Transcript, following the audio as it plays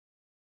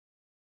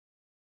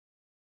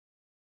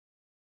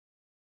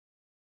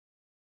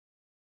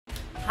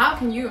How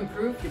can you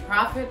improve your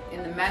profit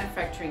in the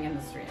manufacturing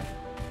industry?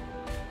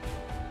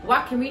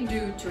 What can we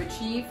do to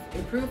achieve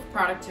improved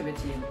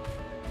productivity?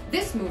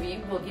 This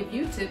movie will give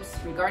you tips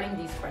regarding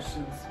these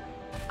questions.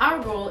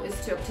 Our goal is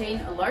to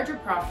obtain a larger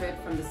profit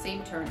from the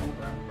same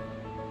turnover.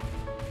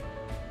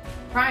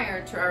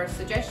 Prior to our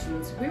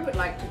suggestions, we would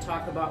like to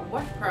talk about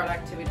what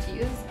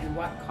productivity is and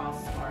what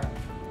costs are.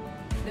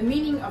 The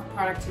meaning of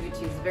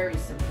productivity is very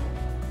simple.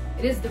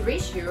 It is the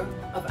ratio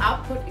of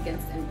output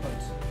against input.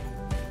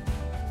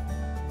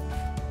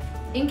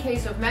 In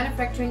case of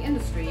manufacturing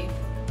industry,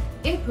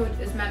 input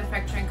is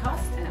manufacturing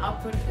cost and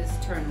output is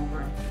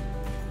turnover.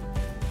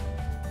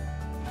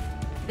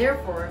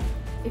 Therefore,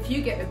 if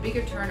you get a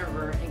bigger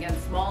turnover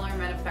against smaller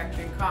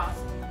manufacturing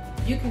costs,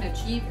 you can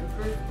achieve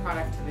improved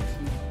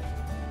productivity.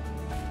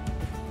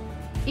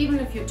 Even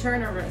if your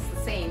turnover is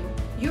the same,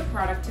 your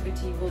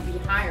productivity will be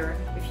higher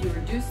if you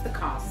reduce the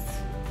costs.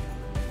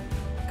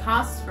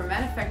 Costs for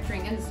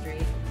manufacturing industry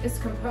is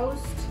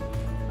composed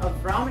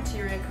of raw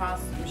material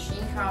costs,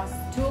 machine costs,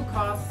 tool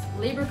costs,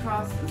 labor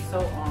costs, and so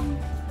on.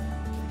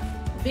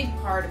 A big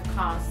part of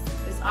costs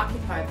is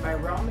occupied by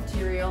raw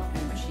material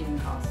and machining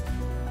costs.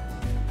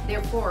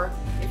 Therefore,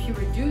 if you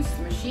reduce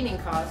the machining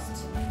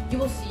cost, you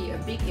will see a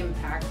big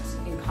impact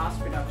in cost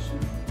reduction.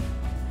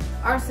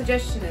 Our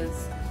suggestion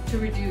is to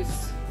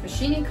reduce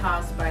machining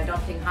costs by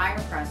adopting higher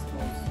price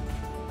tools.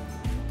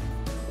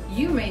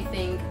 You may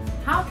think,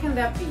 how can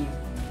that be?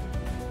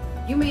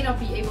 You may not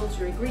be able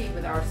to agree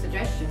with our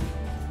suggestion,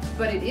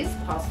 but it is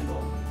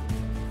possible.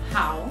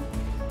 How?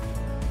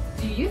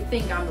 Do you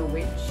think I'm a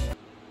witch?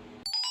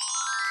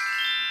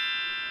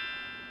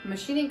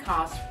 Machining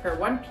cost per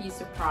one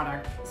piece of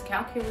product is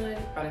calculated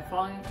by the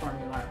following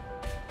formula.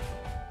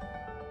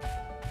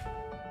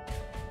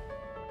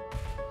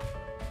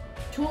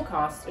 Tool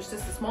cost is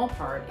just a small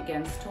part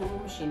against total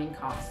machining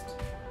cost.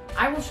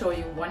 I will show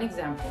you one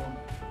example.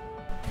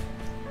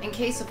 In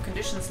case of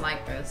conditions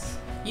like this,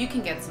 you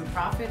can get some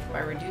profit by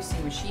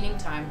reducing machining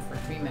time for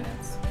 3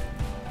 minutes,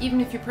 even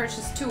if you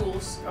purchase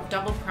tools of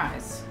double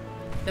price.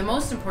 The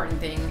most important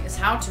thing is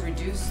how to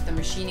reduce the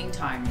machining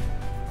time.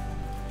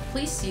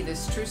 Please see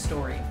this true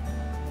story.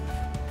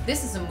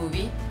 This is a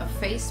movie of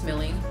face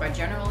milling by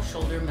General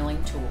Shoulder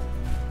Milling Tool.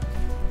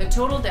 The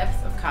total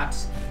depth of cut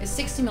is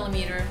 60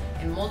 mm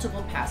in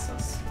multiple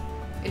passes.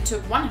 It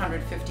took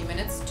 150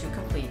 minutes to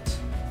complete.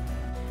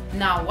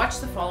 Now watch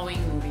the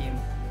following movie.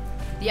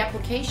 The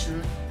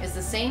application is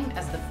the same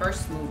as the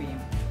first movie.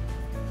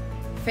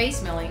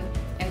 Face milling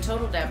and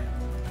total depth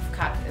of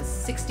cut is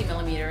 60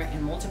 mm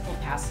in multiple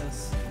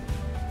passes.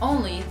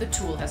 Only the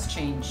tool has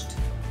changed.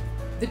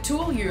 The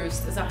tool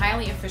used is a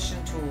highly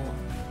efficient tool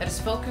that is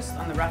focused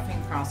on the roughing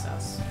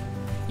process.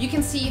 You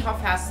can see how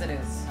fast it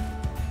is.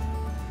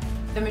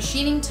 The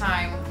machining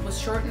time was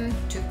shortened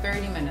to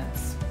 30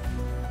 minutes.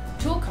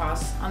 Tool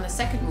cost on the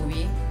second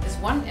movie is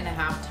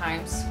 1.5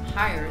 times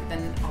higher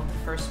than on the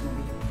first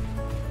movie.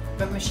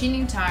 But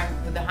machining time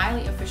with the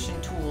highly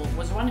efficient tool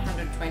was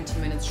 120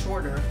 minutes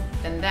shorter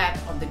than that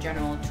of the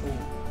general tool.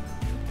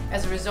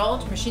 As a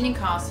result, machining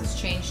cost has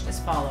changed as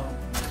follows.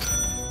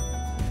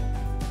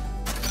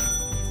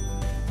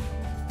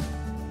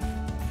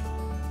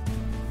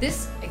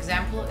 This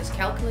example is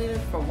calculated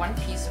for one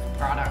piece of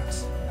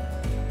product.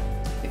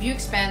 If you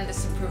expand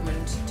this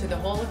improvement to the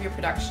whole of your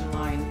production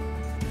line,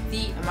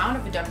 the amount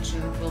of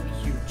reduction will be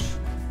huge.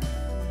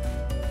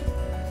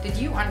 Did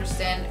you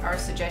understand our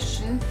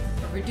suggestion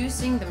of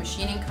reducing the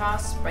machining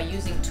costs by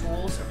using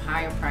tools of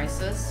higher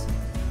prices?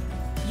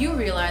 You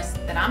realize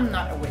that I'm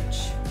not a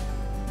witch.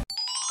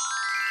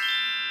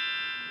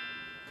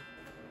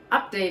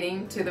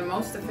 Updating to the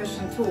most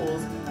efficient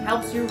tools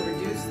helps you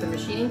reduce the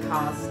machining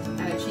cost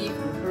and achieve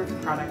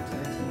improved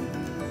productivity.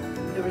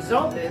 The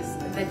result is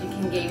that you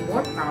can gain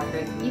more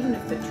profit even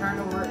if the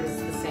turnover is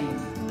the same.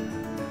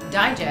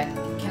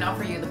 DIJET can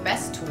offer you the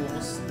best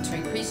tools to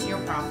increase your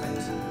profit.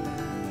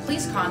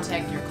 Please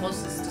contact your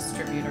closest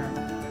distributor.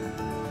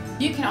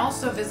 You can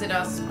also visit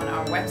us on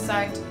our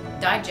website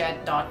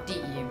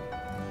dijet.de.